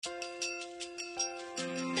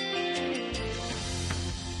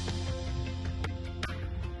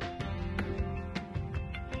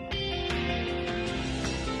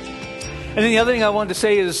And then the other thing I wanted to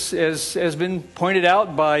say is, as has been pointed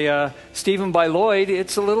out by Stephen, by Lloyd,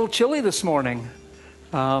 it's a little chilly this morning.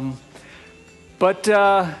 But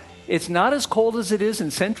it's not as cold as it is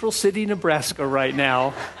in Central City, Nebraska right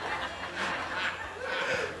now.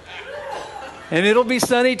 And it'll be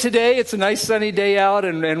sunny today. It's a nice sunny day out,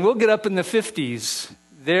 and we'll get up in the 50s.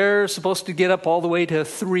 They're supposed to get up all the way to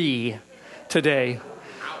 3 today.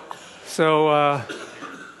 So,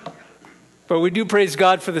 but we do praise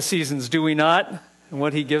God for the seasons, do we not? And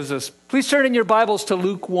what he gives us. Please turn in your Bibles to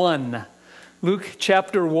Luke 1. Luke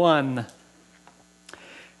chapter 1.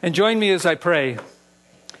 And join me as I pray.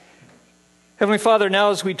 Heavenly Father,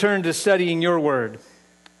 now as we turn to studying your word,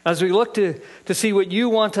 as we look to see what you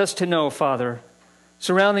want us to know, Father,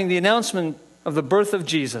 surrounding the announcement of the birth of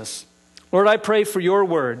Jesus, Lord, I pray for your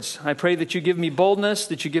words. I pray that you give me boldness,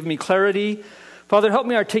 that you give me clarity. Father, help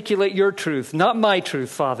me articulate your truth, not my truth,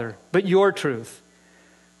 Father, but your truth.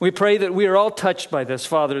 We pray that we are all touched by this,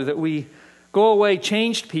 Father, that we go away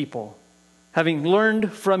changed people, having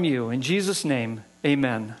learned from you. In Jesus' name,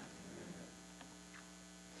 amen.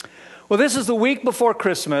 Well, this is the week before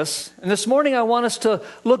Christmas, and this morning I want us to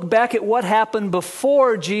look back at what happened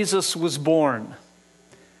before Jesus was born.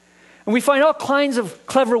 And we find all kinds of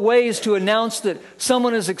clever ways to announce that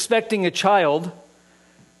someone is expecting a child.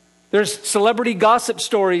 There's celebrity gossip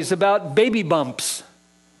stories about baby bumps.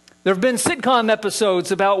 There have been sitcom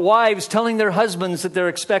episodes about wives telling their husbands that they're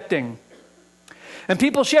expecting. And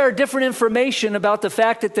people share different information about the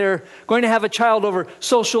fact that they're going to have a child over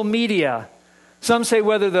social media. Some say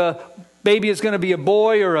whether the baby is going to be a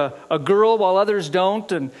boy or a girl, while others don't.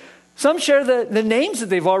 And some share the names that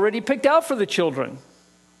they've already picked out for the children.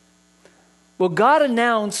 Well, God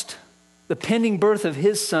announced the pending birth of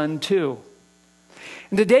his son too.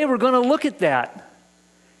 And today we're going to look at that.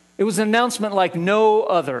 It was an announcement like no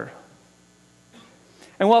other.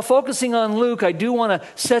 And while focusing on Luke, I do want to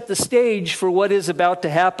set the stage for what is about to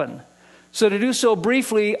happen. So to do so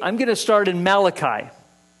briefly, I'm going to start in Malachi.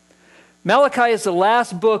 Malachi is the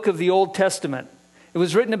last book of the Old Testament. It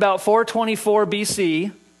was written about 424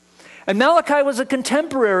 BC. And Malachi was a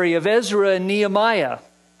contemporary of Ezra and Nehemiah.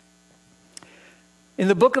 In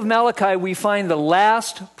the book of Malachi, we find the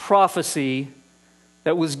last prophecy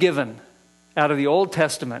that was given out of the Old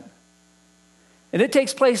Testament. And it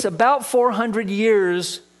takes place about 400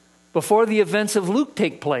 years before the events of Luke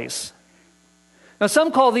take place. Now,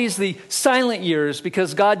 some call these the silent years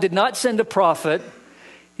because God did not send a prophet.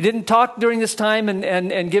 He didn't talk during this time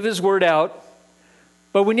and give his word out.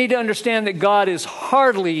 But we need to understand that God is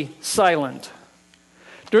hardly silent.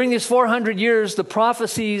 During these 400 years, the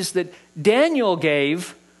prophecies that Daniel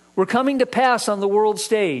gave were coming to pass on the world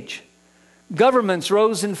stage. Governments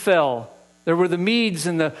rose and fell. There were the Medes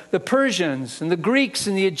and the Persians and the Greeks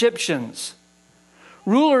and the Egyptians.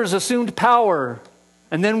 Rulers assumed power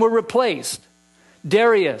and then were replaced.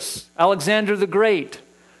 Darius, Alexander the Great,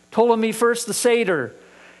 Ptolemy I the Satyr,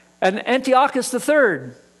 and Antiochus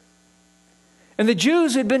III. And the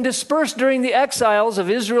Jews who had been dispersed during the exiles of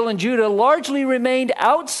Israel and Judah largely remained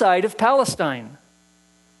outside of Palestine.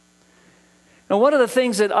 Now, one of the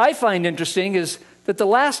things that I find interesting is that the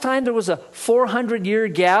last time there was a 400-year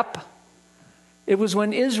gap, it was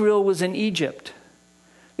when Israel was in Egypt.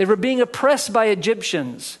 They were being oppressed by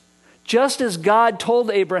Egyptians, just as God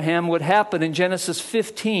told Abraham would happen in Genesis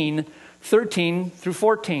 15, 13 through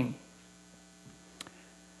 14.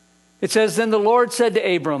 It says, "Then the Lord said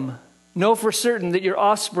to Abram, 'Know for certain that your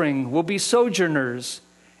offspring will be sojourners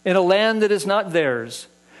in a land that is not theirs,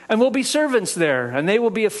 and will be servants there, and they will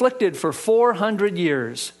be afflicted for 400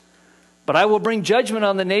 years. But I will bring judgment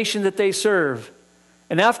on the nation that they serve,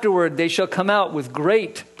 and afterward they shall come out with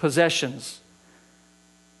great possessions.'"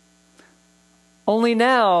 Only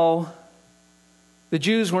now, the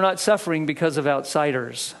Jews were not suffering because of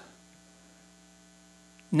outsiders.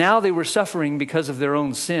 Now they were suffering because of their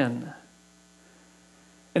own sin.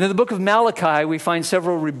 And in the book of Malachi, we find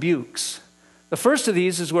several rebukes. The first of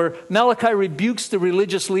these is where Malachi rebukes the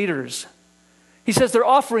religious leaders. He says their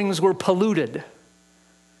offerings were polluted.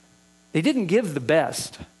 They didn't give the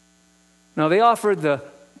best. No, they offered the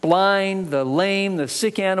blind, the lame, the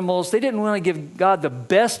sick animals. They didn't want to give God the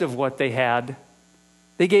best of what they had.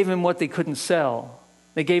 They gave him what they couldn't sell.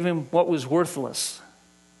 They gave him what was worthless.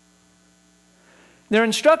 Their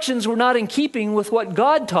instructions were not in keeping with what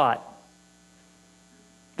God taught.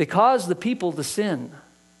 They caused the people to sin.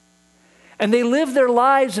 And they lived their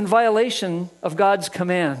lives in violation of God's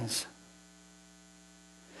commands.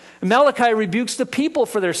 And Malachi rebukes the people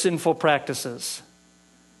for their sinful practices.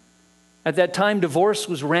 At that time, divorce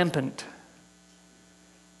was rampant.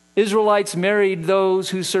 Israelites married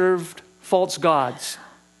those who served false gods.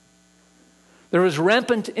 There was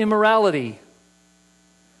rampant immorality.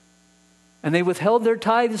 And they withheld their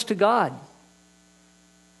tithes to God.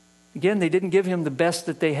 Again, they didn't give him the best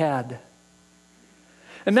that they had.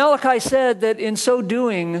 And Malachi said that in so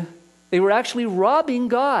doing, they were actually robbing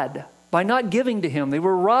God by not giving to him. They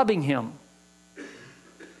were robbing him.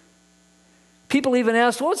 People even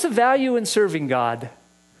asked, what's the value in serving God?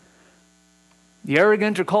 The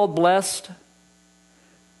arrogant are called blessed.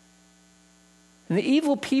 And the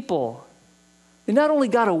evil people, they not only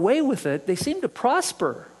got away with it, they seemed to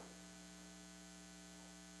prosper.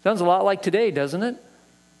 Sounds a lot like today, doesn't it?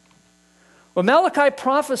 Well, Malachi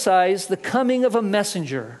prophesies the coming of a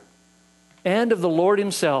messenger and of the Lord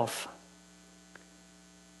himself.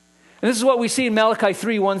 And this is what we see in Malachi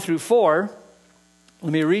 3, 1 through 4.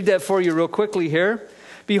 Let me read that for you real quickly here.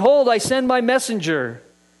 Behold, I send my messenger,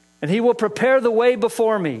 and he will prepare the way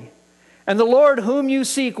before me. And the Lord whom you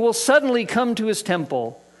seek will suddenly come to his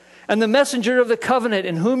temple. And the messenger of the covenant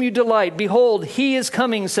in whom you delight, behold, he is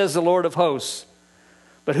coming, says the Lord of hosts.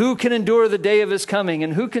 But who can endure the day of his coming,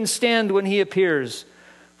 and who can stand when he appears?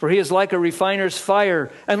 For he is like a refiner's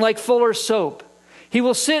fire, and like fuller's soap. He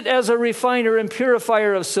will sit as a refiner and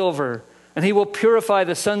purifier of silver, and he will purify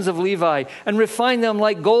the sons of Levi, and refine them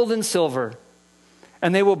like gold and silver.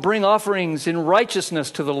 And they will bring offerings in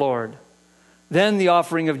righteousness to the Lord. Then the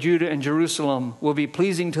offering of Judah and Jerusalem will be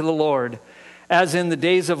pleasing to the Lord, as in the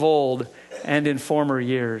days of old and in former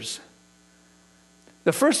years.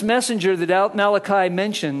 The first messenger that Malachi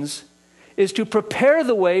mentions is to prepare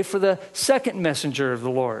the way for the second messenger of the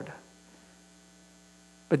Lord.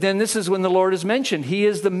 But then this is when the Lord is mentioned. He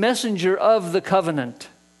is the messenger of the covenant.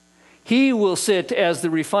 He will sit as the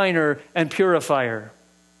refiner and purifier.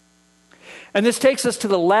 And this takes us to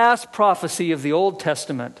the last prophecy of the Old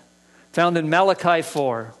Testament, found in Malachi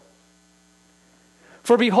 4.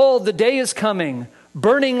 For behold, the day is coming,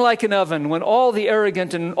 burning like an oven, when all the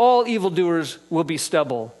arrogant and all evildoers will be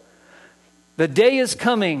stubble. The day is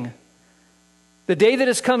coming. The day that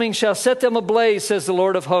is coming shall set them ablaze, says the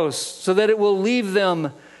Lord of hosts, so that it will leave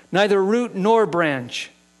them neither root nor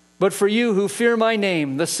branch. But for you who fear my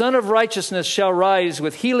name, the Son of Righteousness shall rise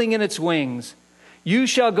with healing in its wings. You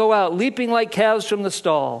shall go out leaping like calves from the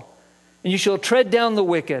stall, and you shall tread down the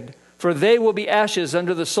wicked, for they will be ashes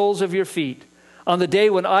under the soles of your feet, on the day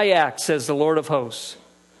when I act, says the Lord of hosts.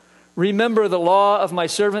 Remember the law of my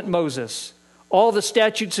servant Moses, all the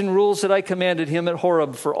statutes and rules that I commanded him at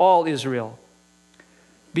Horeb for all Israel.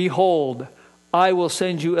 Behold, I will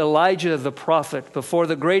send you Elijah the prophet before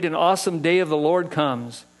the great and awesome day of the Lord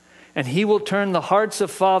comes, and he will turn the hearts of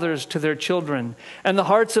fathers to their children, and the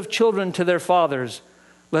hearts of children to their fathers,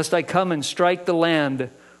 lest I come and strike the land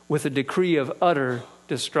with a decree of utter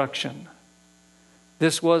destruction.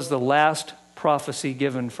 This was the last prophecy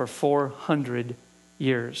given for 400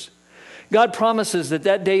 years. God promises that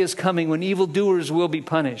that day is coming when evildoers will be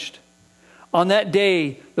punished. On that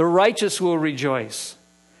day, the righteous will rejoice.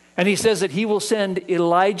 And he says that he will send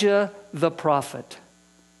Elijah the prophet.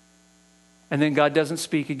 And then God doesn't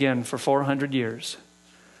speak again for 400 years,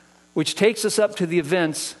 which takes us up to the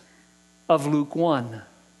events of Luke 1.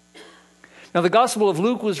 Now, the Gospel of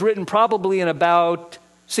Luke was written probably in about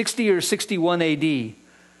 60 or 61 AD.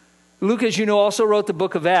 Luke, as you know, also wrote the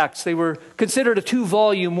book of Acts. They were considered a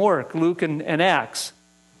 2-volume work, Luke and Acts.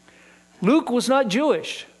 Luke was not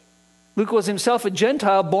Jewish. Luke was himself a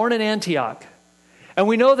Gentile born in Antioch. And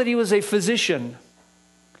we know that he was a physician.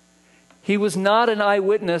 He was not an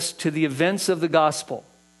eyewitness to the events of the gospel.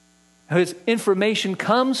 His information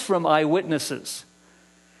comes from eyewitnesses.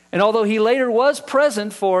 And although he later was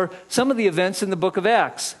present for some of the events in the book of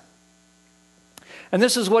Acts. And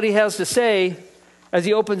this is what he has to say as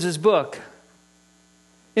he opens his book.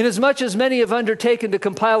 Inasmuch as many have undertaken to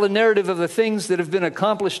compile a narrative of the things that have been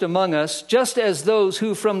accomplished among us, just as those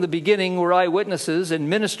who from the beginning were eyewitnesses and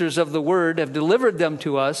ministers of the word have delivered them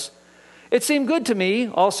to us, it seemed good to me,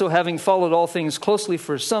 also having followed all things closely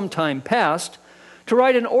for some time past, to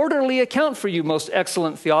write an orderly account for you, most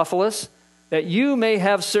excellent Theophilus, that you may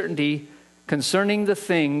have certainty concerning the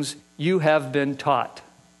things you have been taught.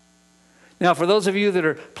 Now, for those of you that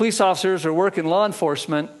are police officers or work in law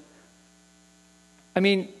enforcement,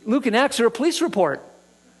 Luke and Acts are a police report.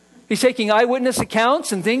 He's taking eyewitness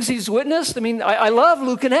accounts and things he's witnessed. I love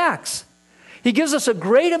Luke and Acts. He gives us a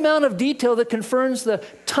great amount of detail that confirms the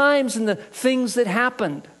times and the things that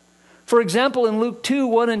happened. For example, in Luke 2,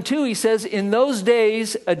 1 and 2, he says, in those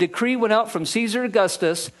days, a decree went out from Caesar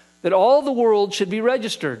Augustus that all the world should be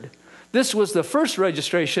registered. This was the first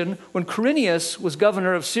registration when Quirinius was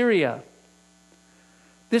governor of Syria.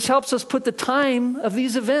 This helps us put the time of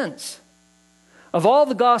these events. Of all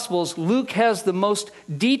the Gospels, Luke has the most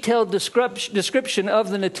detailed description of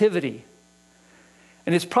the Nativity.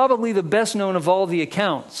 And it's probably the best known of all the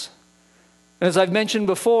accounts. And as I've mentioned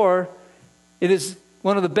before, it is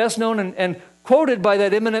one of the best known and quoted by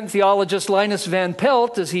that eminent theologist Linus Van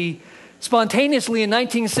Pelt, as he spontaneously in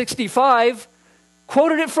 1965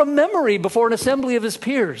 quoted it from memory before an assembly of his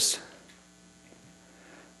peers.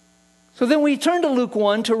 So then we turn to Luke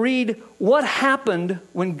 1 to read what happened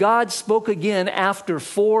when God spoke again after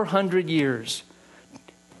 400 years.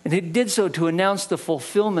 And he did so to announce the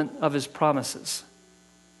fulfillment of his promises.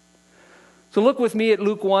 So look with me at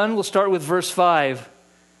Luke 1. We'll start with verse 5.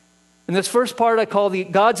 And this first part I call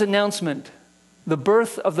God's announcement, the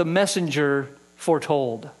birth of the messenger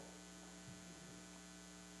foretold.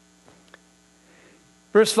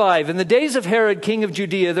 Verse 5, in the days of Herod, king of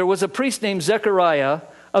Judea, there was a priest named Zechariah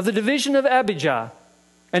of the division of Abijah,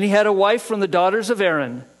 and he had a wife from the daughters of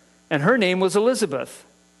Aaron, and her name was Elizabeth.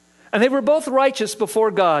 And they were both righteous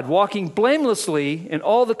before God, walking blamelessly in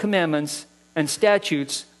all the commandments and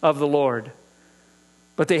statutes of the Lord.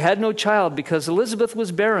 But they had no child because Elizabeth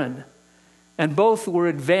was barren, and both were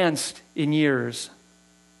advanced in years.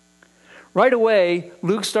 Right away,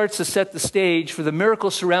 Luke starts to set the stage for the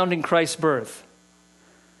miracle surrounding Christ's birth.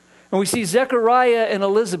 And we see Zechariah and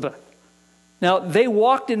Elizabeth. Now, they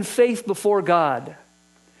walked in faith before God.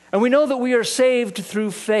 And we know that we are saved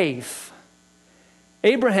through faith.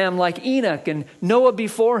 Abraham, like Enoch, and Noah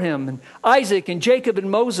before him, and Isaac and Jacob and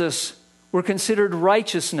Moses were considered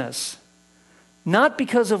righteousness. Not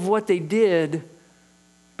because of what they did,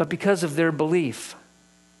 but because of their belief.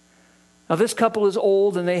 Now, this couple is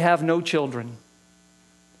old and they have no children.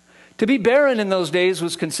 To be barren in those days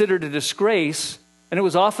was considered a disgrace, and it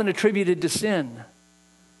was often attributed to sin.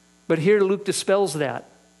 But here Luke dispels that.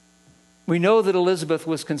 We know that Elizabeth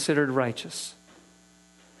was considered righteous.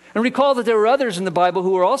 And recall that there were others in the Bible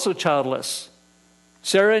who were also childless.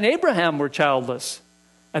 Sarah and Abraham were childless,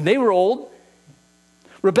 and they were old.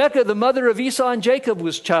 Rebekah, the mother of Esau and Jacob,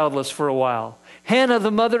 was childless for a while. Hannah, the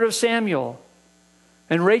mother of Samuel,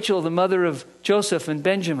 and Rachel, the mother of Joseph and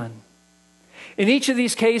Benjamin. In each of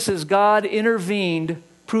these cases, God intervened,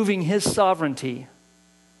 proving his sovereignty.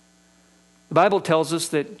 The Bible tells us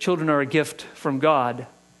that children are a gift from God.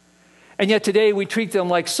 And yet today we treat them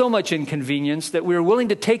like so much inconvenience that we are willing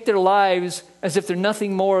to take their lives as if they're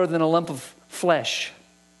nothing more than a lump of flesh.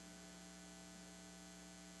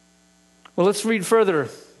 Well, let's read further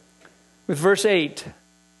with verse 8.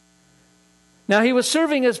 Now he was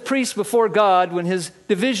serving as priest before God when his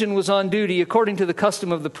division was on duty according to the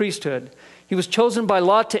custom of the priesthood. He was chosen by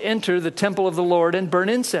lot to enter the temple of the Lord and burn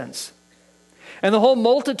incense. And the whole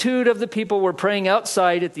multitude of the people were praying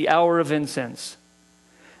outside at the hour of incense.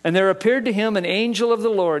 And there appeared to him an angel of the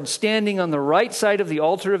Lord standing on the right side of the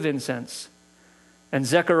altar of incense. And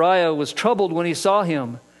Zechariah was troubled when he saw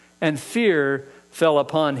him, and fear fell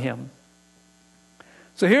upon him.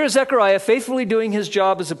 So here is Zechariah faithfully doing his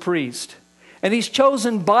job as a priest. And he's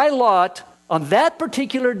chosen by lot on that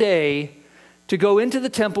particular day to go into the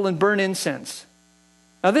temple and burn incense.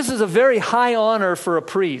 Now this is a very high honor for a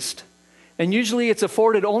priest. And usually it's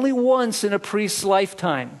afforded only once in a priest's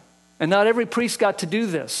lifetime. And not every priest got to do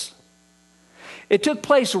this. It took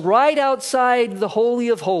place right outside the Holy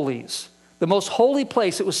of Holies, the most holy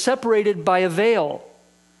place. It was separated by a veil.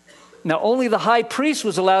 Now only the high priest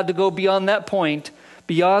was allowed to go beyond that point,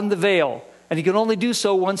 beyond the veil. And he could only do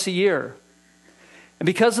so once a year. And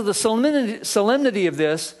because of the solemnity of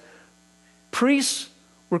this, priests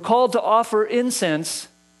were called to offer incense,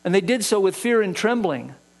 and they did so with fear and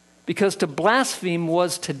trembling. Because to blaspheme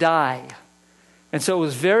was to die. And so it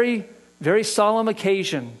was very, very solemn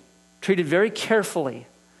occasion, treated very carefully.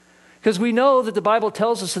 Because we know that the Bible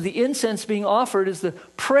tells us that the incense being offered is the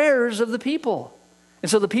prayers of the people. And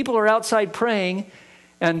so the people are outside praying,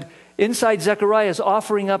 and inside Zechariah is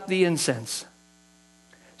offering up the incense.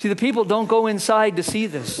 See, the people don't go inside to see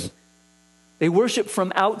this. They worship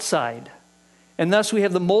from outside. And thus we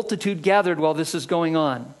have the multitude gathered while this is going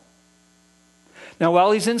on. Now,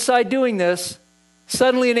 while he's inside doing this,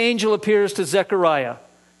 suddenly an angel appears to Zechariah.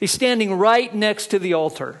 He's standing right next to the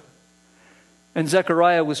altar. And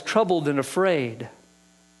Zechariah was troubled and afraid.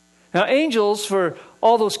 Now, angels, for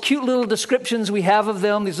all those cute little descriptions we have of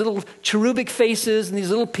them, these little cherubic faces and these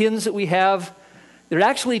little pins that we have, they're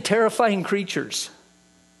actually terrifying creatures.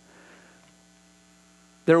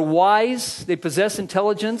 They're wise, they possess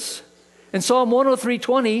intelligence. And Psalm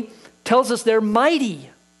 103:20 tells us they're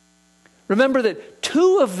mighty. Remember that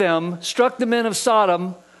 2 of them struck the men of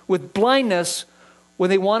Sodom with blindness when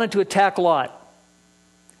they wanted to attack Lot.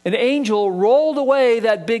 An angel rolled away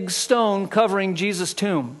that big stone covering Jesus'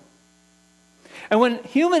 tomb. And when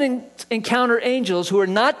humans encounter angels who are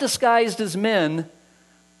not disguised as men,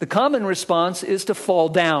 the common response is to fall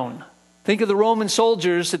down. Think of the Roman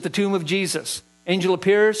soldiers at the tomb of Jesus. Angel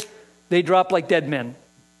appears, they drop like dead men.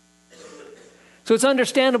 So it's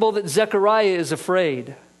understandable that Zechariah is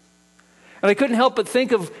afraid. And I couldn't help but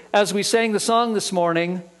think of, as we sang the song this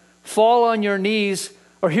morning, fall on your knees,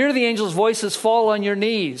 or hear the angels' voices, fall on your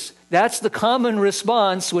knees. That's the common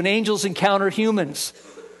response when angels encounter humans.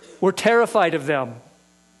 We're terrified of them.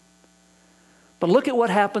 But look at what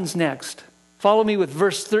happens next. Follow me with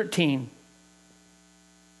verse 13.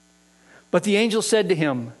 But the angel said to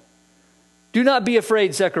him, "Do not be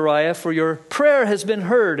afraid, Zechariah, for your prayer has been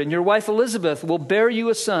heard, and your wife Elizabeth will bear you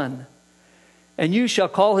a son, and you shall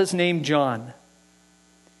call his name John.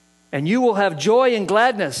 And you will have joy and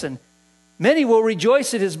gladness, and many will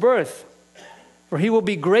rejoice at his birth, for he will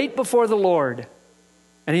be great before the Lord,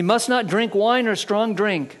 and he must not drink wine or strong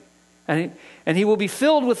drink, and he will be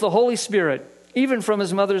filled with the Holy Spirit, even from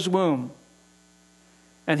his mother's womb.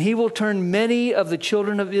 And he will turn many of the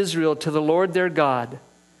children of Israel to the Lord their God.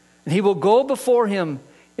 And he will go before him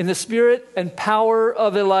in the spirit and power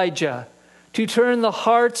of Elijah, to turn the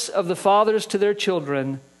hearts of the fathers to their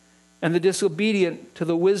children, and the disobedient to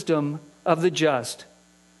the wisdom of the just,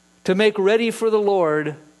 to make ready for the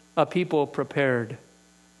Lord a people prepared."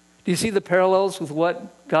 Do you see the parallels with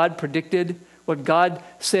what God predicted, what God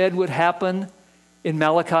said would happen in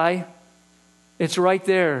Malachi? It's right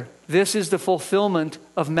there. This is the fulfillment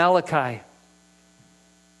of Malachi.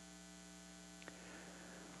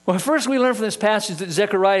 Well, first we learn from this passage that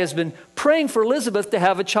Zechariah has been praying for Elizabeth to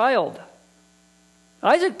have a child.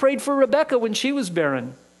 Isaac prayed for Rebekah when she was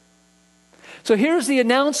barren. So here's the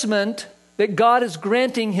announcement that God is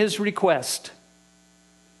granting his request.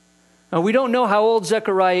 Now, we don't know how old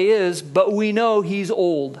Zechariah is, but we know he's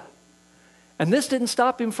old. And this didn't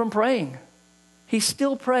stop him from praying. He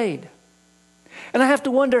still prayed. And I have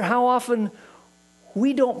to wonder how often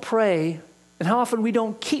we don't pray and how often we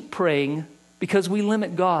don't keep praying because we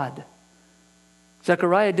limit God.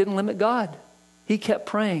 Zechariah didn't limit God. He kept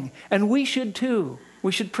praying. And we should too.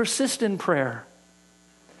 We should persist in prayer.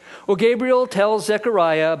 Well, Gabriel tells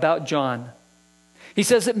Zechariah about John. He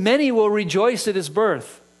says that many will rejoice at his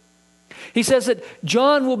birth. He says that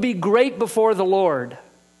John will be great before the Lord.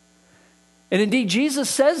 And indeed, Jesus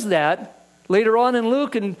says that later on in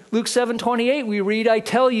Luke 7:28, we read, "I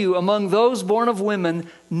tell you, among those born of women,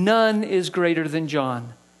 none is greater than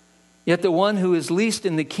John. Yet the one who is least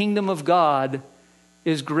in the kingdom of God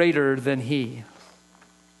is greater than he."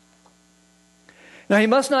 Now, he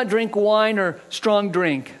must not drink wine or strong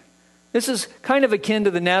drink. This is kind of akin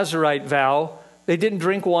to the Nazirite vow. They didn't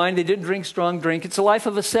drink wine, they didn't drink strong drink. It's a life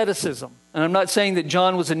of asceticism. And I'm not saying that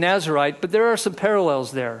John was a Nazirite, but there are some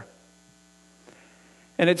parallels there.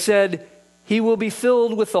 And it said, he will be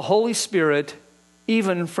filled with the Holy Spirit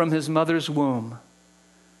even from his mother's womb.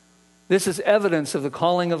 This is evidence of the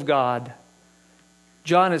calling of God.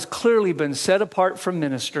 John has clearly been set apart from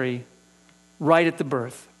ministry right at the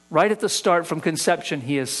birth. Right at the start, from conception,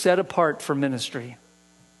 he is set apart for ministry.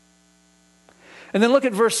 And then look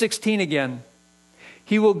at verse 16 again.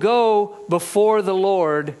 He will go before the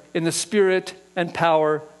Lord in the spirit and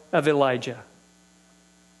power of Elijah.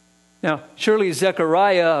 Now, surely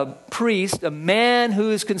Zechariah, a priest, a man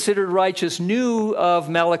who is considered righteous, knew of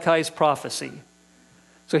Malachi's prophecy.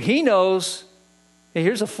 So he knows, hey,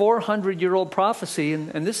 here's a 400-year-old prophecy,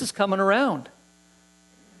 and this is coming around.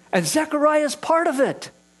 And Zechariah is part of it.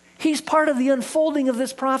 He's part of the unfolding of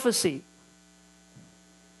this prophecy.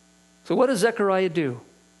 So what does Zechariah do?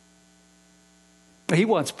 He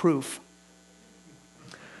wants proof.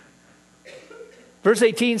 Verse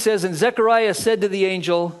 18 says, "And Zechariah said to the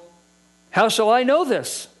angel, 'How shall I know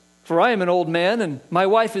this? For I am an old man, and my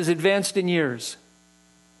wife is advanced in years.'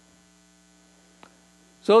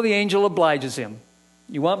 So the angel obliges him.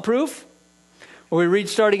 You want proof? Well, we read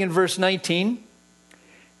starting in verse 19.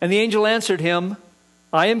 "And the angel answered him,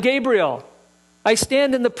 'I am Gabriel. I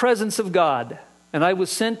stand in the presence of God, and I was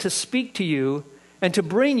sent to speak to you and to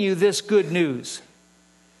bring you this good news.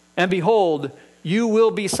 And behold, you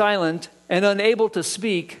will be silent and unable to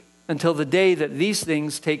speak until the day that these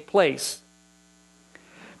things take place,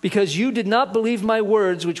 because you did not believe my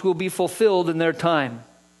words, which will be fulfilled in their time.'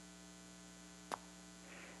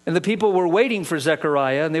 And the people were waiting for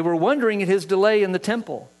Zechariah, and they were wondering at his delay in the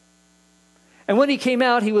temple. And when he came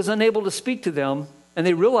out, he was unable to speak to them, and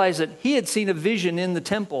they realized that he had seen a vision in the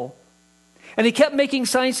temple. And he kept making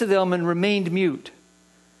signs to them and remained mute.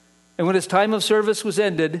 And when his time of service was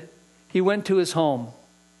ended, he went to his home."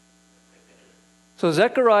 So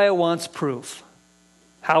Zechariah wants proof.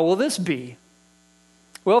 How will this be?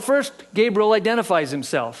 Well, first, Gabriel identifies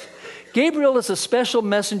himself. Gabriel is a special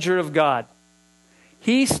messenger of God.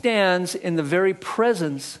 He stands in the very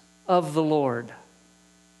presence of the Lord.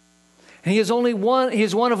 And he is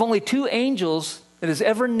one of only two angels that is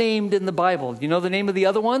ever named in the Bible. You know the name of the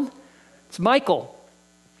other one? It's Michael.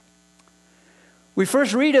 We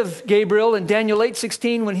first read of Gabriel in Daniel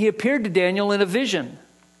 8:16 when he appeared to Daniel in a vision.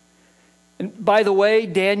 And by the way,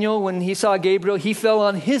 Daniel, when he saw Gabriel, he fell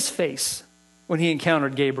on his face when he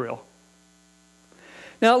encountered Gabriel.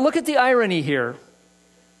 Now look at the irony here.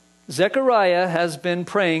 Zechariah has been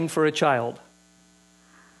praying for a child.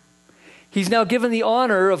 He's now given the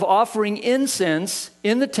honor of offering incense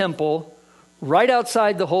in the temple right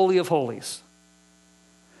outside the Holy of Holies.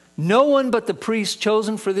 No one but the priest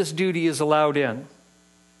chosen for this duty is allowed in.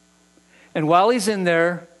 And while he's in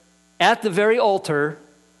there, at the very altar,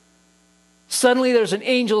 suddenly there's an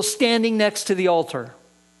angel standing next to the altar.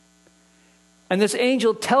 And this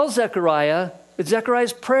angel tells Zechariah that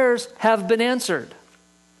Zechariah's prayers have been answered.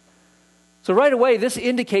 So right away, this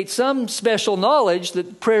indicates some special knowledge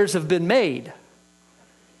that prayers have been made.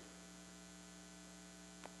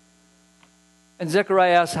 And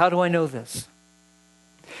Zechariah asks, how do I know this?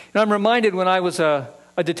 And I'm reminded when I was a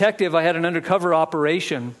detective, I had an undercover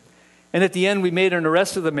operation. And at the end, we made an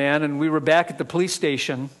arrest of the man, and we were back at the police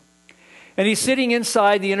station. And he's sitting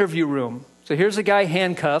inside the interview room. So here's a guy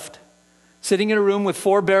handcuffed, sitting in a room with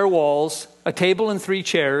 4 bare walls, a table and 3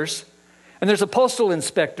 chairs. And there's a postal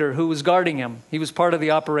inspector who was guarding him. He was part of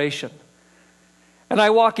the operation. And I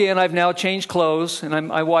walk in, I've now changed clothes,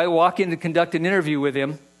 and I walk in to conduct an interview with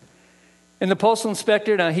him. And the postal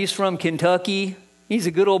inspector, now he's from Kentucky. He's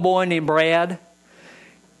a good old boy named Brad.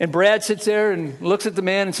 And Brad sits there and looks at the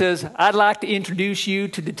man and says, I'd like to introduce you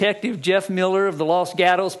to Detective Jeff Miller of the Los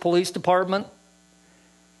Gatos Police Department.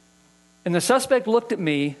 And the suspect looked at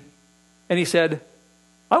me and he said,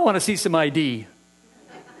 I want to see some ID.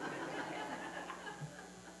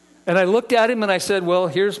 And I looked at him and I said, well,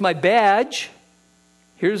 here's my badge.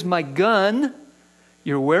 Here's my gun.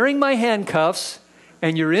 You're wearing my handcuffs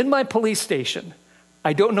and you're in my police station.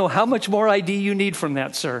 I don't know how much more ID you need from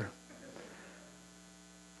that, sir.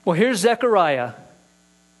 Well, here's Zechariah.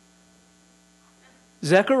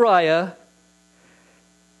 Zechariah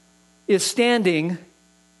is standing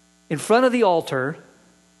in front of the altar.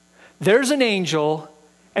 There's an angel,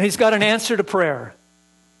 and he's got an answer to prayer.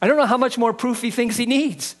 I don't know how much more proof he thinks he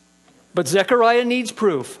needs, but Zechariah needs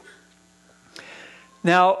proof.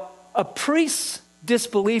 Now, a priest's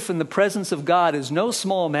disbelief in the presence of God is no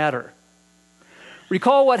small matter.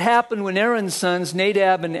 Recall what happened when Aaron's sons,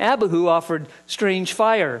 Nadab and Abihu, offered strange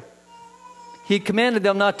fire. He commanded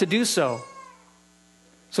them not to do so.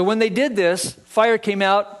 So when they did this, fire came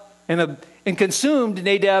out and consumed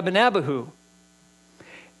Nadab and Abihu.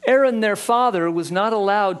 Aaron, their father, was not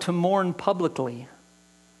allowed to mourn publicly.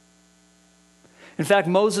 In fact,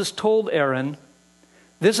 Moses told Aaron,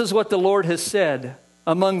 this is what the Lord has said,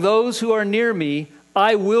 among those who are near me,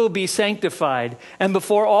 I will be sanctified, and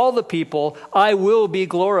before all the people, I will be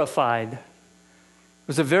glorified. It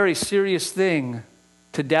was a very serious thing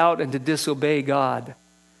to doubt and to disobey God.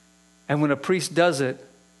 And when a priest does it,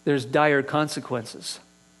 there's dire consequences.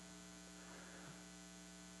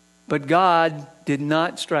 But God did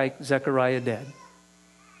not strike Zechariah dead.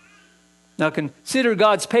 Now consider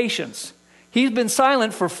God's patience. He's been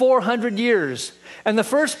silent for 400 years. And the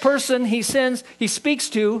first person he speaks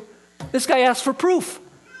to, this guy asks for proof.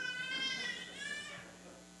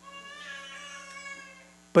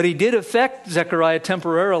 But he did affect Zechariah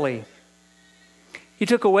temporarily. He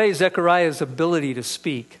took away Zechariah's ability to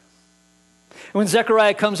speak. And when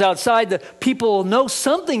Zechariah comes outside, the people know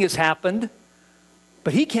something has happened,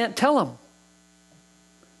 but he can't tell them.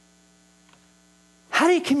 How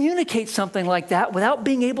do you communicate something like that without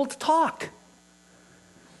being able to talk?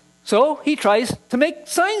 So he tries to make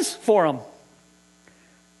signs for them.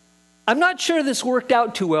 I'm not sure this worked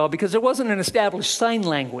out too well because there wasn't an established sign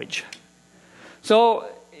language. So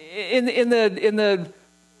in the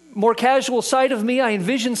more casual side of me, I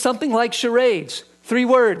envisioned something like charades. 3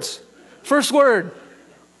 words. First word.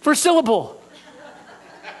 First syllable.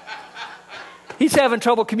 He's having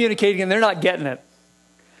trouble communicating and they're not getting it.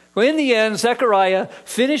 Well, in the end, Zechariah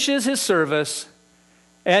finishes his service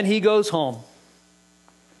and he goes home.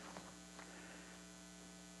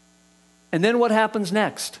 And then what happens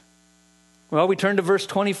next? Well, we turn to verse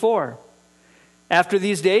 24. After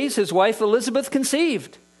these days, his wife Elizabeth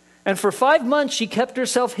conceived, and for 5 months she kept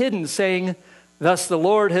herself hidden, saying, thus the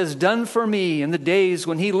Lord has done for me in the days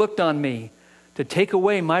when he looked on me, to take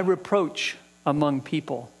away my reproach among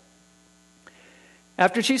people.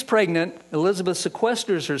 After she's pregnant, Elizabeth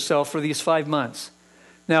sequesters herself for these 5 months.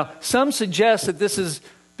 Now, some suggest that this is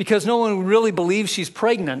because no one really believes she's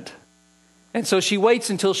pregnant. And so she waits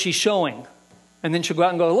until she's showing. And then she'll go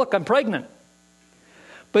out and go, look, I'm pregnant.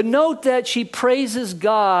 But note that she praises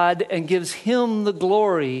God and gives him the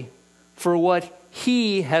glory for what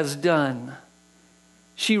he has done.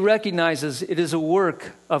 She recognizes it is a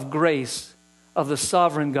work of grace of the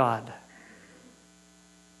sovereign God.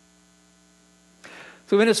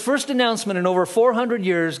 So in his first announcement in over 400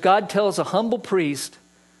 years, God tells a humble priest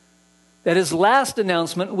that his last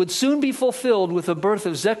announcement would soon be fulfilled with the birth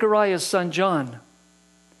of Zechariah's son John.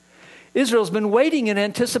 Israel's been waiting in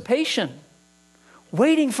anticipation,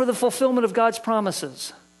 waiting for the fulfillment of God's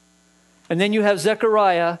promises. And then you have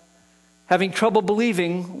Zechariah having trouble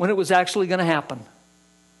believing when it was actually going to happen.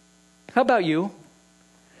 How about you?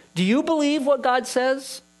 Do you believe what God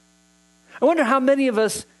says? I wonder how many of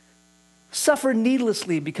us suffer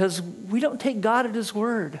needlessly because we don't take God at his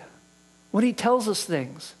word when he tells us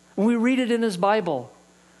things, when we read it in his Bible.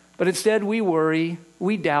 But instead we worry,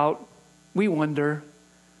 we doubt, we wonder.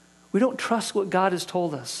 We don't trust what God has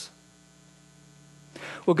told us.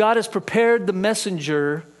 Well, God has prepared the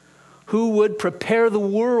messenger who would prepare the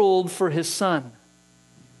world for his son.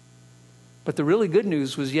 But the really good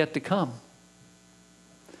news was yet to come.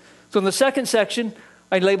 So in the second section,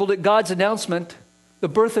 I labeled it God's announcement, the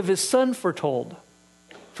birth of his son foretold.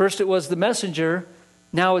 First it was the messenger,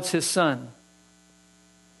 now it's his son.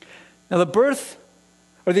 Now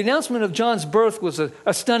the announcement of John's birth was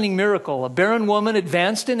a stunning miracle. A barren woman,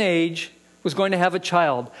 advanced in age, was going to have a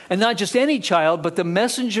child. And not just any child, but the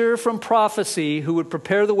messenger from prophecy who would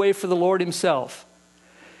prepare the way for the Lord himself.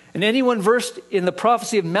 And anyone versed in the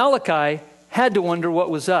prophecy of Malachi had to wonder what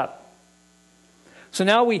was up. So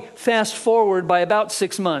now we fast forward by about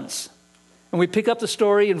 6 months. And we pick up the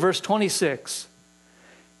story in verse 26.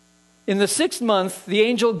 In the 6th month, the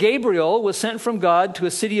angel Gabriel was sent from God to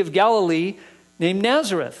a city of Galilee named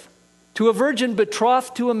Nazareth, to a virgin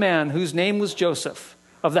betrothed to a man whose name was Joseph,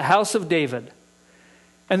 of the house of David.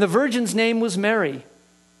 And the virgin's name was Mary.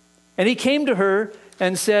 And he came to her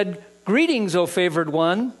and said, "Greetings, O favored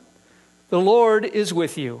one, the Lord is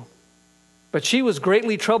with you." But she was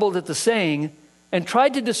greatly troubled at the saying and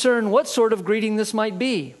tried to discern what sort of greeting this might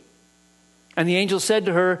be. And the angel said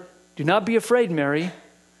to her, "Do not be afraid, Mary,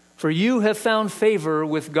 for you have found favor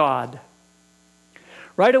with God."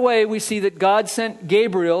 Right away, we see that God sent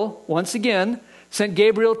Gabriel, once again, sent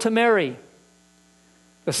Gabriel to Mary,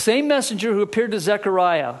 the same messenger who appeared to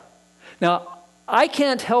Zechariah. Now, I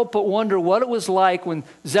can't help but wonder what it was like when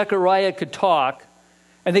Zechariah could talk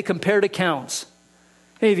and they compared accounts.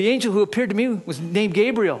 Hey, the angel who appeared to me was named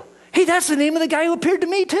Gabriel. Hey, that's the name of the guy who appeared to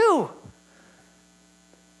me too.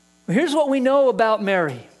 Well, here's what we know about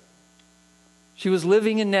Mary. She was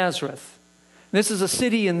living in Nazareth. This is a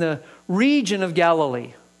city in the region of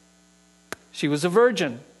Galilee. She was a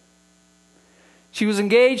virgin. She was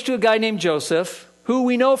engaged to a guy named Joseph, who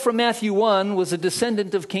we know from Matthew 1 was a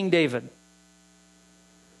descendant of King David.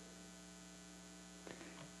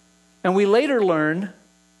 And we later learn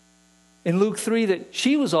in Luke 3 that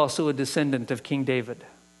she was also a descendant of King David.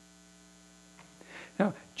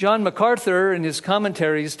 Now, John MacArthur in his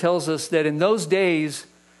commentaries tells us that in those days,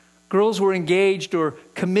 girls were engaged or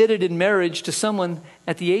committed in marriage to someone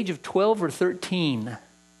at the age of 12 or 13.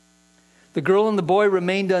 The girl and the boy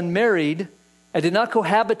remained unmarried and did not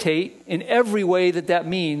cohabitate in every way that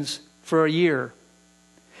means for a year.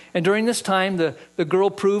 And during this time, the girl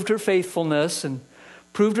proved her faithfulness and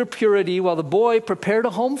proved her purity while the boy prepared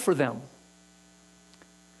a home for them.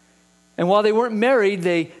 And while they weren't married,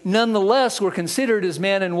 they nonetheless were considered as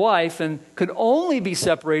man and wife and could only be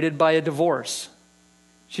separated by a divorce.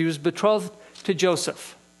 She was betrothed to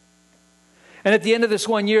Joseph. And at the end of this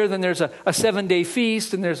 1 year, then there's a 7-day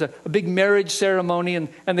feast and there's a big marriage ceremony and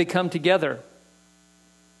they come together.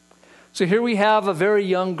 So here we have a very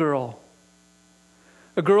young girl.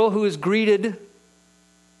 A girl who is greeted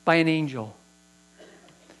by an angel.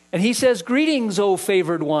 And he says, "Greetings, O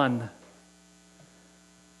favored one."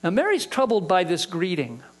 Now Mary's troubled by this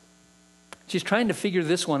greeting. She's trying to figure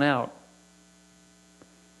this one out.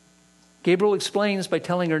 Gabriel explains by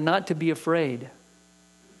telling her not to be afraid.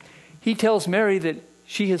 He tells Mary that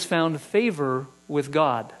she has found favor with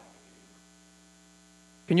God.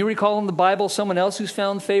 Can you recall in the Bible someone else who's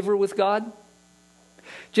found favor with God?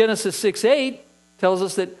 Genesis 6:8 tells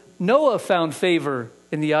us that Noah found favor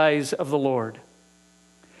in the eyes of the Lord.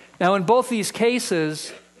 Now in both these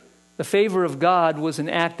cases, the favor of God was an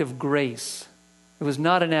act of grace. It was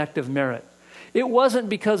not an act of merit. It wasn't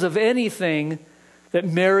because of anything that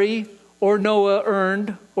Mary or Noah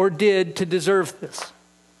earned or did to deserve this.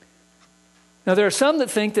 Now there are some that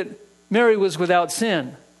think that Mary was without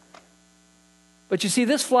sin. But you see,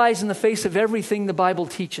 this flies in the face of everything the Bible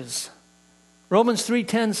teaches. Romans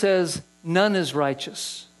 3:10 says, none is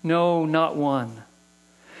righteous. No, not one.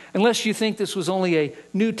 Unless you think this was only a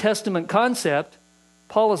New Testament concept,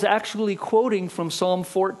 Paul is actually quoting from Psalm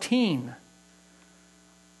 14.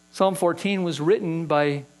 Psalm 14 was written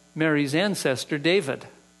by Mary's ancestor, David.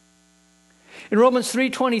 In Romans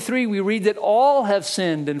 3:23, we read that all have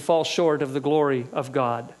sinned and fall short of the glory of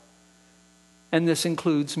God. And this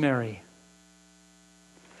includes Mary.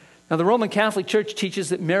 Now, the Roman Catholic Church teaches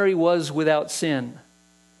that Mary was without sin.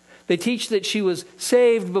 They teach that she was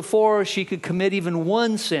saved before she could commit even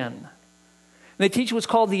one sin. And they teach what's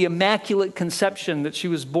called the Immaculate Conception, that she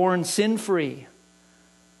was born sin-free.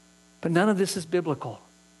 But none of this is biblical.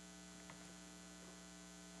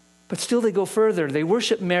 But still they go further. They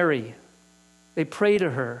worship Mary. They pray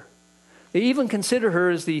to her. They even consider her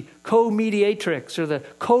as the co-mediatrix or the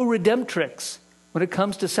co-redemptrix when it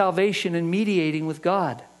comes to salvation and mediating with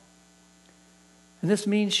God. And this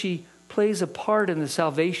means she plays a part in the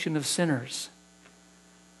salvation of sinners.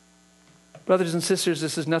 Brothers and sisters,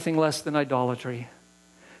 this is nothing less than idolatry.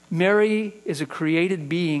 Mary is a created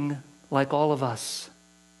being like all of us.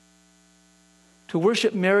 To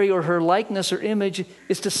worship Mary or her likeness or image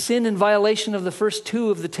is to sin in violation of the first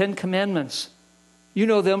two of the 10 Commandments. You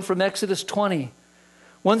know them from Exodus 20.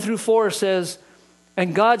 1-4 says,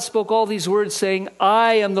 and God spoke all these words, saying,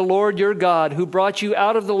 I am the Lord your God, who brought you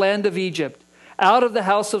out of the land of Egypt, out of the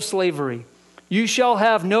house of slavery. You shall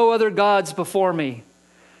have no other gods before me.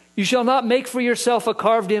 You shall not make for yourself a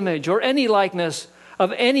carved image or any likeness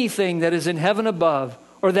of anything that is in heaven above,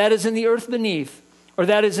 or that is in the earth beneath, or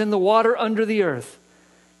that is in the water under the earth.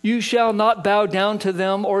 You shall not bow down to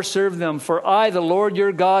them or serve them, for I, the Lord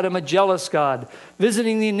your God, am a jealous God,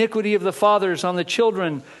 visiting the iniquity of the fathers on the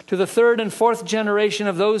children to the 3rd and 4th generation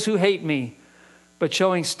of those who hate me, but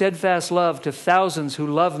showing steadfast love to thousands who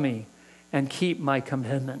love me and keep my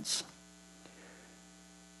commandments.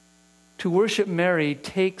 To worship Mary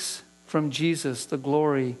takes from Jesus the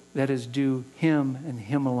glory that is due him and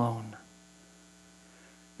him alone.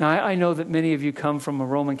 Now, I know that many of you come from a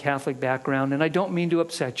Roman Catholic background, and I don't mean to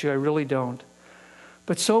upset you, I really don't.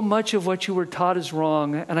 But so much of what you were taught is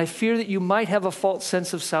wrong, and I fear that you might have a false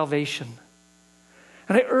sense of salvation.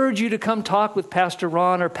 And I urge you to come talk with Pastor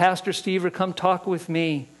Ron or Pastor Steve, or come talk with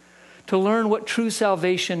me to learn what true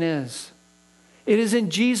salvation is. It is in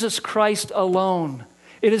Jesus Christ alone.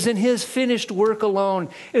 It is in his finished work alone.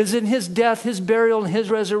 It is in his death, his burial, and his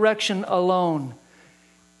resurrection alone.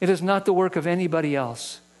 It is not the work of anybody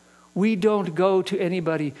else. We don't go to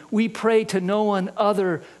anybody. We pray to no one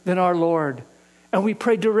other than our Lord. And we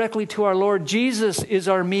pray directly to our Lord. Jesus is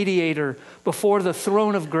our mediator before the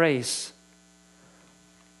throne of grace.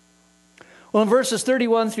 Well, in verses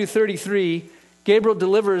 31-33, Gabriel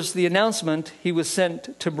delivers the announcement he was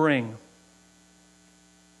sent to bring.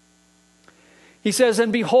 He says,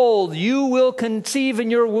 and behold, you will conceive in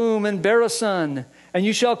your womb and bear a son, and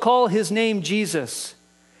you shall call his name Jesus.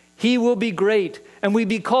 He will be great, and will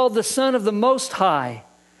be called the Son of the Most High.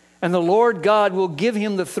 And the Lord God will give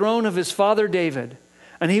him the throne of his father David,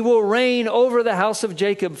 and he will reign over the house of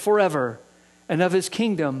Jacob forever, and of his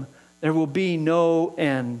kingdom there will be no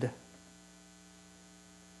end.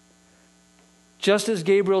 Just as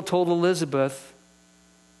Gabriel told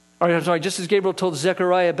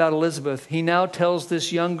Zechariah about Elizabeth, he now tells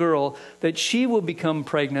this young girl that she will become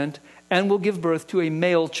pregnant and will give birth to a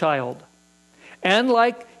male child. And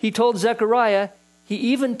like he told Zechariah, he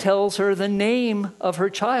even tells her the name of her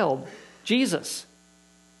child, Jesus.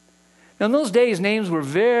 Now, in those days, names were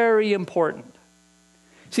very important.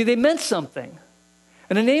 See, they meant something.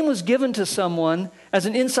 And a name was given to someone as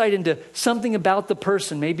an insight into something about the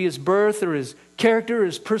person, maybe his birth or his character, or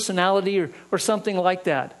his personality, or something like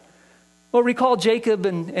that. Well, recall Jacob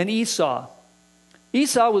and Esau.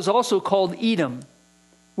 Esau was also called Edom,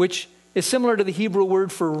 which is similar to the Hebrew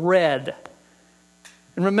word for red.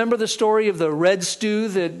 And remember the story of the red stew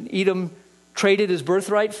that Edom traded his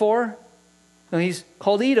birthright for? And he's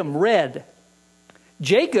called Edom, red.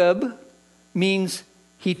 Jacob means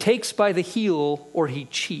he takes by the heel or he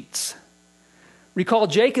cheats. Recall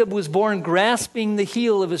Jacob was born grasping the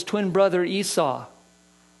heel of his twin brother Esau.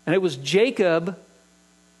 And it was Jacob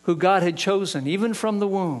who God had chosen, even from the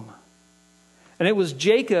womb. And it was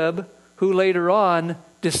Jacob who later on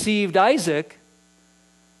deceived Isaac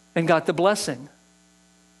and got the blessing.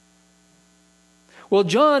 Well,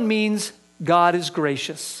 John means God is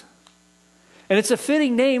gracious. And it's a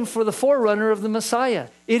fitting name for the forerunner of the Messiah.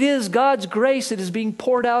 It is God's grace that is being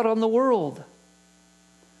poured out on the world.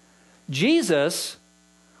 Jesus,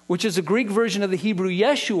 which is a Greek version of the Hebrew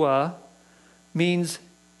Yeshua, means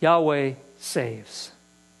Yahweh saves.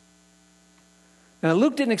 Now,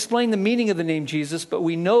 Luke didn't explain the meaning of the name Jesus, but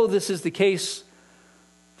we know this is the case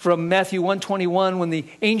from Matthew 1:21 when the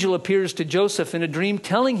angel appears to Joseph in a dream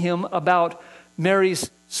telling him about Mary's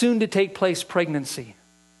soon-to-take-place pregnancy.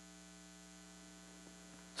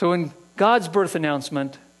 So in God's birth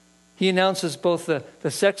announcement, he announces both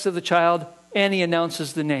the sex of the child and he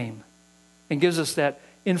announces the name and gives us that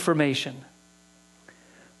information.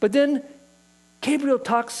 But then Gabriel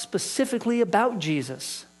talks specifically about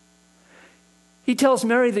Jesus. He tells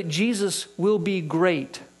Mary that Jesus will be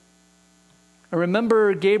great. I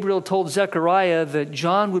remember Gabriel told Zechariah that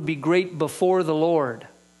John would be great before the Lord.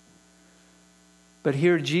 But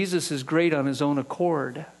here Jesus is great on his own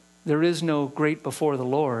accord. There is no great before the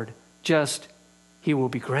Lord, just he will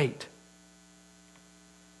be great.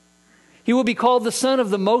 He will be called the Son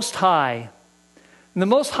of the Most High. And the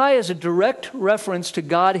Most High is a direct reference to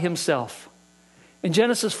God himself. In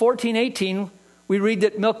Genesis 14:18, we read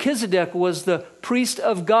that Melchizedek was the priest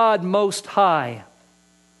of God Most High.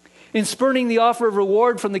 In spurning the offer of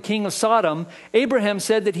reward from the king of Sodom, Abraham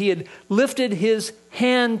said that he had lifted his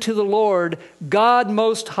hand to the Lord, God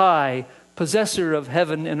Most High, possessor of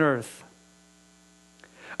heaven and earth.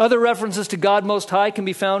 Other references to God Most High can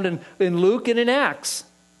be found in Luke and in Acts.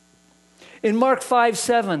 In Mark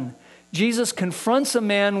 5:7, Jesus confronts a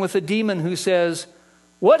man with a demon who says,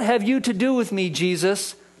 "What have you to do with me,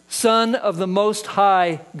 Jesus, Son of the Most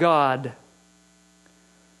High God?"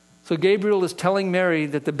 So Gabriel is telling Mary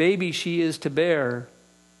that the baby she is to bear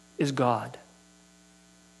is God.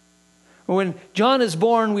 When John is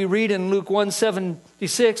born, we read in Luke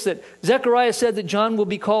 1:76 that Zechariah said that John will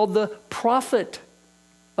be called the prophet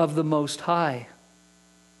of the Most High.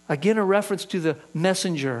 Again, a reference to the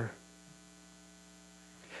messenger.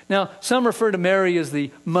 Now, some refer to Mary as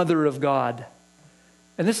the mother of God.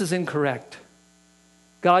 And this is incorrect.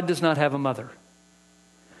 God does not have a mother.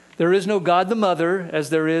 There is no God the Mother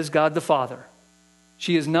as there is God the Father.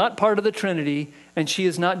 She is not part of the Trinity, and she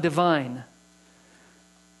is not divine.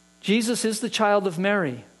 Jesus is the child of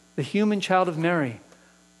Mary, the human child of Mary,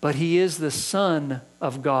 but he is the Son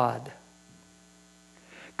of God.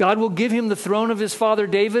 God will give him the throne of his father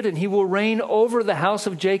David, and he will reign over the house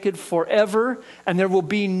of Jacob forever, and there will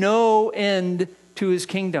be no end to his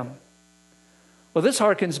kingdom. Well, this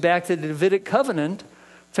harkens back to the Davidic covenant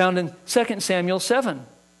found in 2 Samuel 7.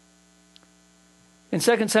 In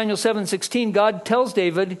 2 Samuel 7:16, God tells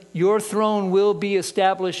David, "Your throne will be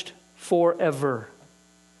established forever."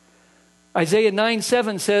 Isaiah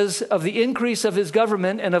 9:7 says, "Of the increase of his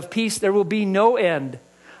government and of peace there will be no end,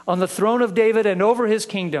 on the throne of David and over his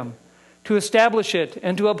kingdom, to establish it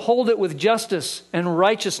and to uphold it with justice and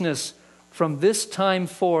righteousness from this time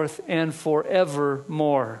forth and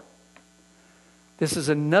forevermore." This is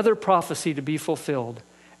another prophecy to be fulfilled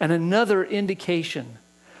and another indication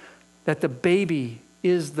that the baby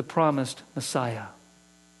is the promised Messiah.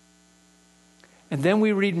 And then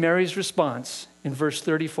we read Mary's response in verse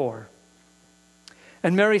 34.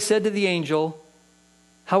 And Mary said to the angel,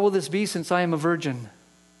 "How will this be since I am a virgin?"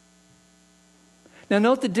 Now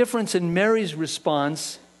note the difference in Mary's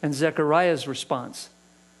response and Zechariah's response.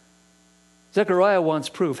 Zechariah wants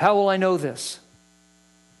proof. How will I know this?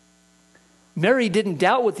 Mary didn't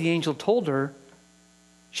doubt what the angel told her.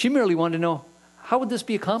 She merely wanted to know, how would this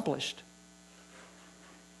be accomplished?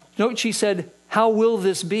 Note she said, "How will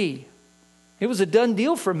this be?" It was a done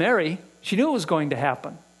deal for Mary. She knew it was going to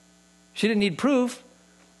happen. She didn't need proof.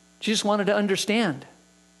 She just wanted to understand.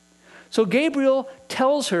 So Gabriel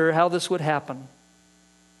tells her how this would happen.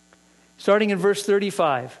 Starting in verse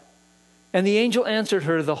 35. And the angel answered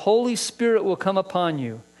her, "The Holy Spirit will come upon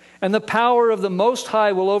you, and the power of the Most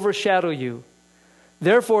High will overshadow you.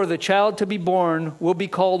 Therefore the child to be born will be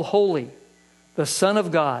called Holy, the Son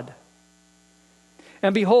of God.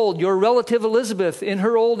 And behold, your relative Elizabeth, in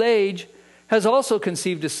her old age, has also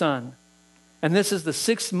conceived a son. And this is the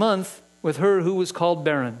 6th month with her who was called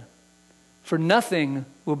barren. For nothing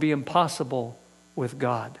will be impossible with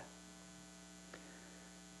God."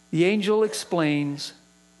 The angel explains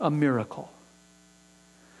a miracle.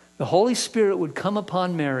 The Holy Spirit would come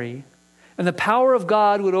upon Mary, and the power of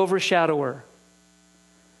God would overshadow her.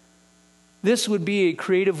 This would be a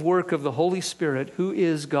creative work of the Holy Spirit, who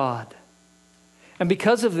is God. And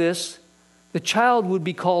because of this, the child would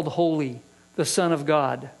be called Holy, the Son of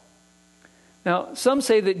God. Now, some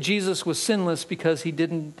say that Jesus was sinless because he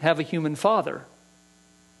didn't have a human father.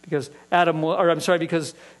 Because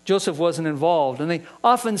Joseph wasn't involved. And they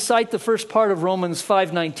often cite the first part of Romans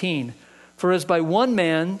 5:19. For as by one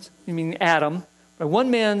man's, Adam, by one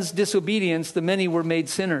man's disobedience, the many were made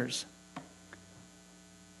sinners.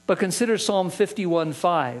 But consider Psalm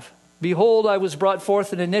 51:5. Behold, I was brought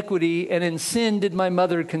forth in iniquity, and in sin did my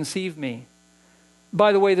mother conceive me.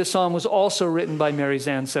 By the way, the psalm was also written by Mary's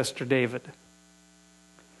ancestor David.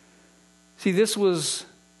 See, this was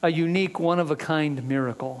a unique, one-of-a-kind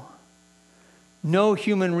miracle. No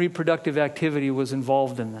human reproductive activity was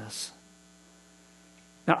involved in this.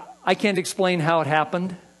 Now, I can't explain how it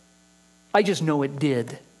happened. I just know it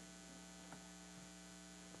did.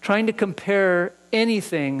 Trying to compare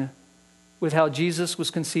anything with how Jesus was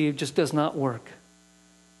conceived just does not work.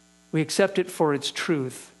 We accept it for its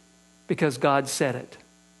truth because God said it.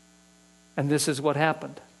 And this is what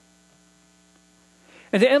happened.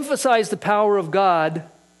 And to emphasize the power of God,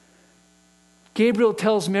 Gabriel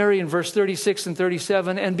tells Mary in verse 36 and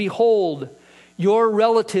 37, and behold, your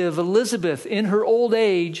relative Elizabeth in her old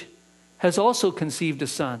age has also conceived a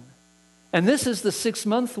son. And this is the 6th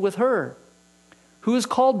month with her, who is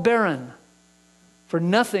called barren, for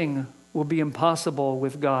nothing will be impossible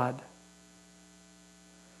with God.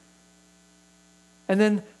 And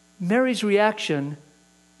then Mary's reaction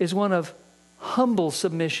is one of humble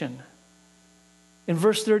submission. In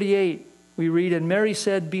verse 38, we read, and Mary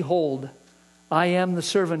said, behold, I am the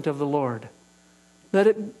servant of the Lord. Let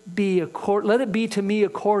it be to me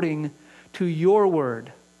according to your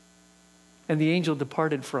word. And the angel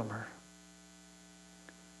departed from her.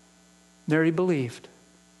 Mary believed.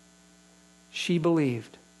 She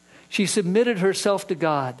believed. She submitted herself to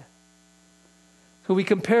God. So we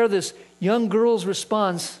compare this young girl's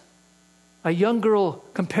response, a young girl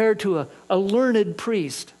compared to a learned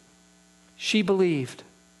priest. She believed.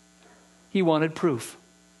 He wanted proof.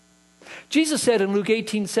 Jesus said in Luke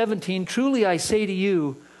 18:17, truly I say to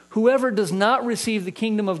you, whoever does not receive the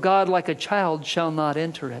kingdom of God like a child shall not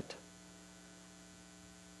enter it.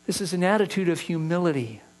 This is an attitude of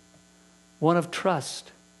humility, one of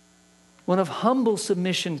trust, one of humble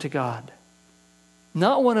submission to God,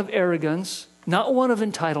 not one of arrogance, not one of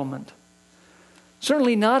entitlement.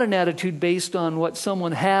 Certainly not an attitude based on what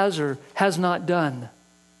someone has or has not done.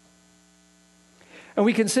 And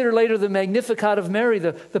we consider later the Magnificat of Mary,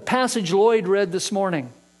 the passage Lloyd read this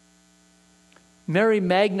morning. Mary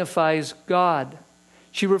magnifies God.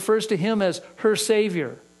 She refers to him as her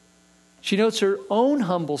Savior. She notes her own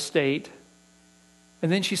humble state,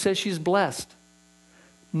 and then she says she's blessed.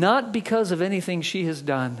 Not because of anything she has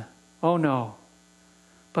done, oh no,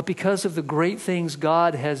 but because of the great things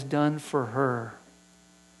God has done for her.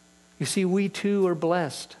 You see, we too are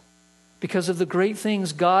blessed because of the great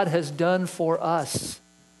things God has done for us.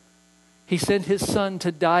 He sent his Son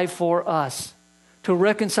to die for us, to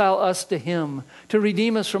reconcile us to him, to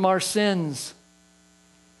redeem us from our sins.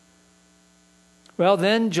 Well,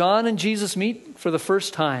 then John and Jesus meet for the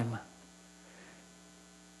first time.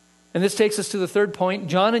 And this takes us to the third point,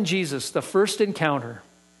 John and Jesus, the first encounter.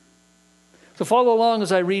 So follow along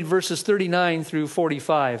as I read verses 39 through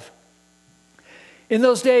 45. In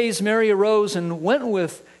those days, Mary arose and went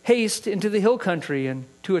with haste into the hill country and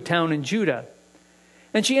to a town in Judah.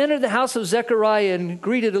 And she entered the house of Zechariah and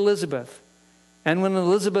greeted Elizabeth. And when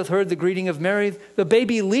Elizabeth heard the greeting of Mary, the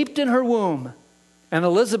baby leaped in her womb. And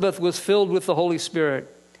Elizabeth was filled with the Holy Spirit.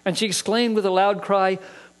 And she exclaimed with a loud cry,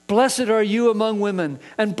 blessed are you among women,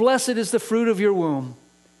 and blessed is the fruit of your womb.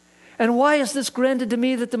 And why is this granted to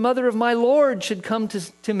me that the mother of my Lord should come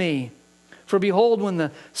to me? For behold, when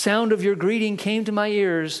the sound of your greeting came to my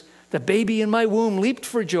ears, the baby in my womb leaped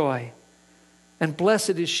for joy. And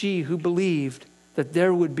blessed is she who believed that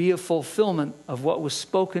there would be a fulfillment of what was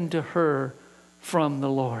spoken to her from the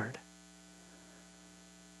Lord.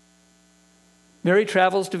 Mary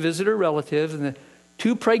travels to visit her relative, and the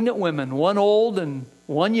two pregnant women, one old and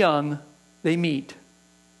one young, they meet.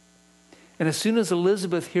 And as soon as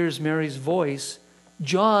Elizabeth hears Mary's voice,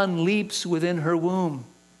 John leaps within her womb.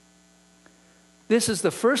 This is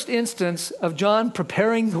the first instance of John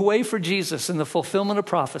preparing the way for Jesus in the fulfillment of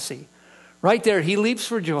prophecy. Right there, he leaps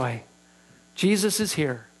for joy. Jesus is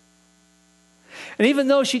here. And even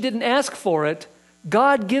though she didn't ask for it,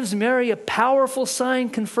 God gives Mary a powerful sign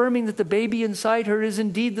confirming that the baby inside her is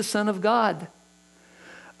indeed the Son of God.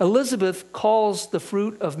 Elizabeth calls the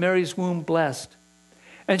fruit of Mary's womb blessed.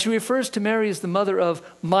 And she refers to Mary as the mother of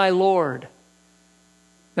my Lord.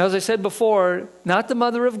 Now, as I said before, not the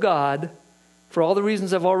mother of God, for all the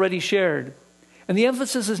reasons I've already shared. And the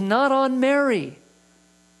emphasis is not on Mary,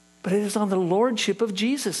 but it is on the lordship of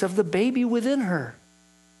Jesus, of the baby within her.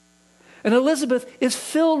 And Elizabeth is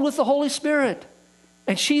filled with the Holy Spirit.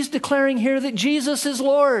 And she's declaring here that Jesus is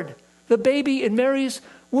Lord. The baby in Mary's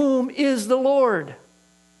womb is the Lord.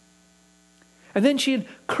 And then she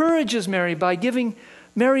encourages Mary by giving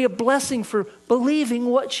Mary a blessing for believing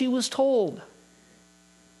what she was told.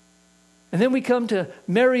 And then we come to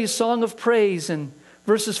Mary's song of praise in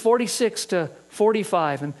verses 46 to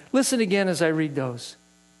 45. And listen again as I read those.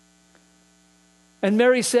 And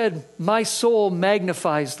Mary said, "My soul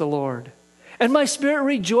magnifies the Lord, and my spirit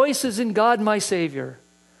rejoices in God my Savior.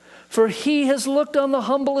 For he has looked on the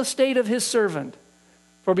humble estate of his servant.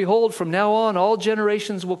 For behold, from now on all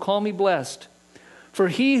generations will call me blessed. For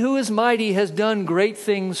he who is mighty has done great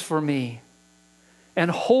things for me, and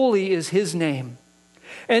holy is his name.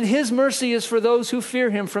 And his mercy is for those who fear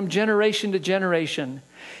him from generation to generation.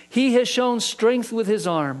 He has shown strength with his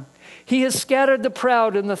arm. He has scattered the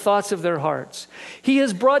proud in the thoughts of their hearts. He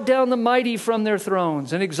has brought down the mighty from their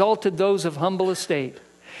thrones and exalted those of humble estate.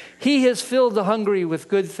 He has filled the hungry with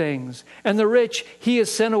good things, and the rich he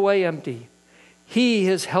has sent away empty. He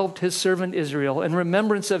has helped his servant Israel in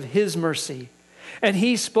remembrance of his mercy. And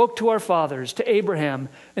he spoke to our fathers, to Abraham,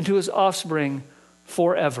 and to his offspring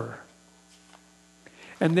forever."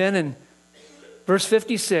 And then in verse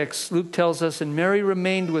 56, Luke tells us, "And Mary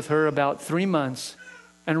remained with her about 3 months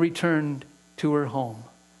and returned to her home."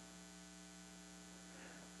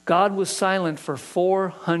 God was silent for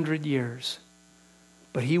 400 years,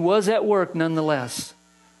 but he was at work nonetheless.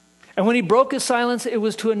 And when he broke his silence, it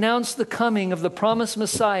was to announce the coming of the promised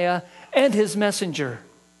Messiah and his messenger.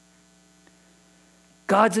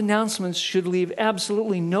 God's announcements should leave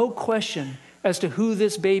absolutely no question as to who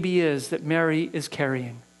this baby is that Mary is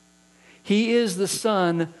carrying. He is the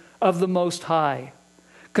Son of the Most High,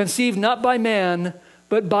 conceived not by man,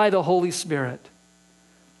 but by the Holy Spirit,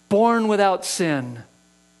 born without sin.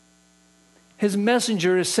 His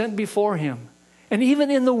messenger is sent before him, and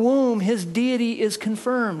even in the womb, his deity is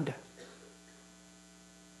confirmed.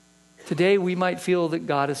 Today, we might feel that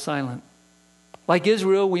God is silent. Like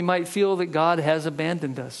Israel, we might feel that God has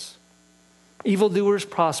abandoned us. Evildoers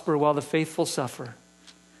prosper while the faithful suffer.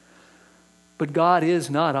 But God is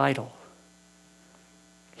not idle.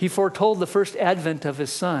 He foretold the first advent of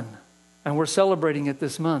his Son, and we're celebrating it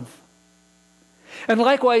this month. And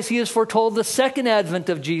likewise, he has foretold the second advent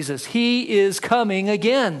of Jesus. He is coming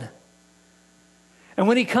again. And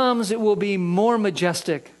when he comes, it will be more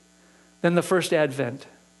majestic than the first advent.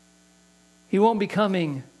 He won't be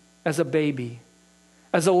coming as a baby,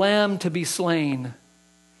 as a lamb to be slain.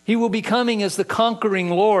 He will be coming as the conquering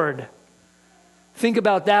Lord. Think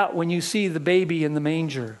about that when you see the baby in the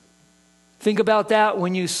manger. Think about that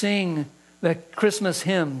when you sing the Christmas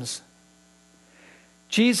hymns.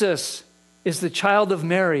 Jesus is the child of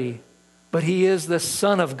Mary, but he is the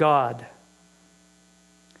Son of God.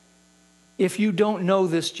 If you don't know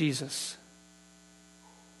this Jesus,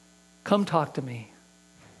 come talk to me.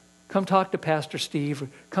 Come talk to Pastor Steve, or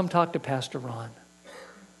come talk to Pastor Ron.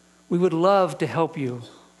 We would love to help you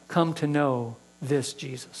come to know this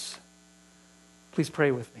Jesus. Please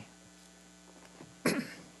pray with me.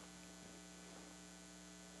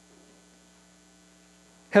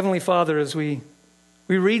 Heavenly Father, as we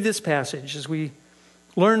read this passage, as we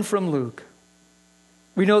learn from Luke,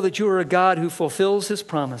 we know that you are a God who fulfills his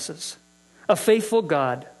promises, a faithful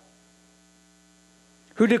God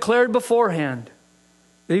who declared beforehand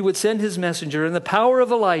that he would send his messenger in the power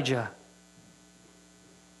of Elijah.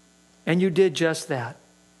 And you did just that.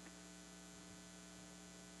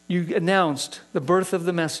 You announced the birth of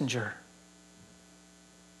the messenger.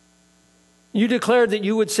 You declared that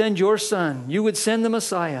you would send your Son. You would send the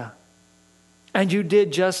Messiah. And you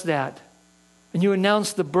did just that. And you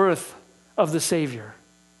announced the birth of the Savior.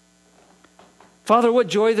 Father, what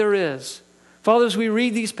joy there is. Father, as we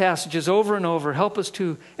read these passages over and over, help us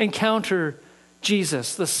to encounter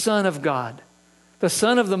Jesus, the Son of God, the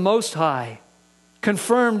Son of the Most High,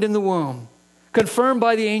 confirmed in the womb, confirmed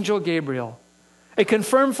by the angel Gabriel, a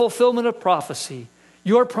confirmed fulfillment of prophecy,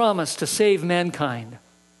 your promise to save mankind.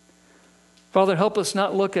 Father, help us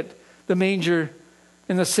not look at the manger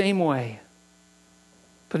in the same way,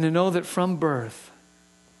 but to know that from birth,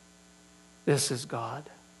 this is God.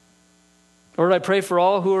 Lord, I pray for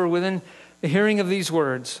all who are within the hearing of these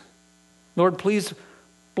words. Lord, please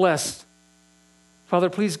bless. Father,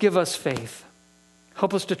 please give us faith.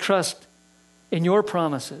 Help us to trust in your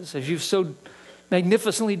promises, as you've so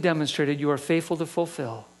magnificently demonstrated you are faithful to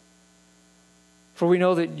fulfill. For we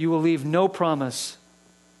know that you will leave no promise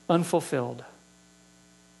unfulfilled.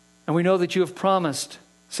 And we know that you have promised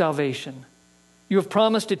salvation. You have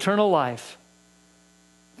promised eternal life.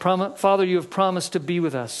 Father, you have promised to be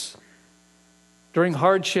with us during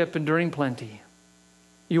hardship and during plenty.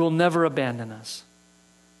 You will never abandon us.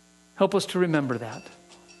 Help us to remember that.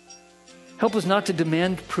 Help us not to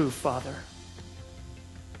demand proof, Father,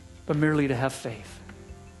 but merely to have faith.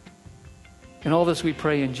 In all this we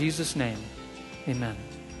pray in Jesus' name. Amen.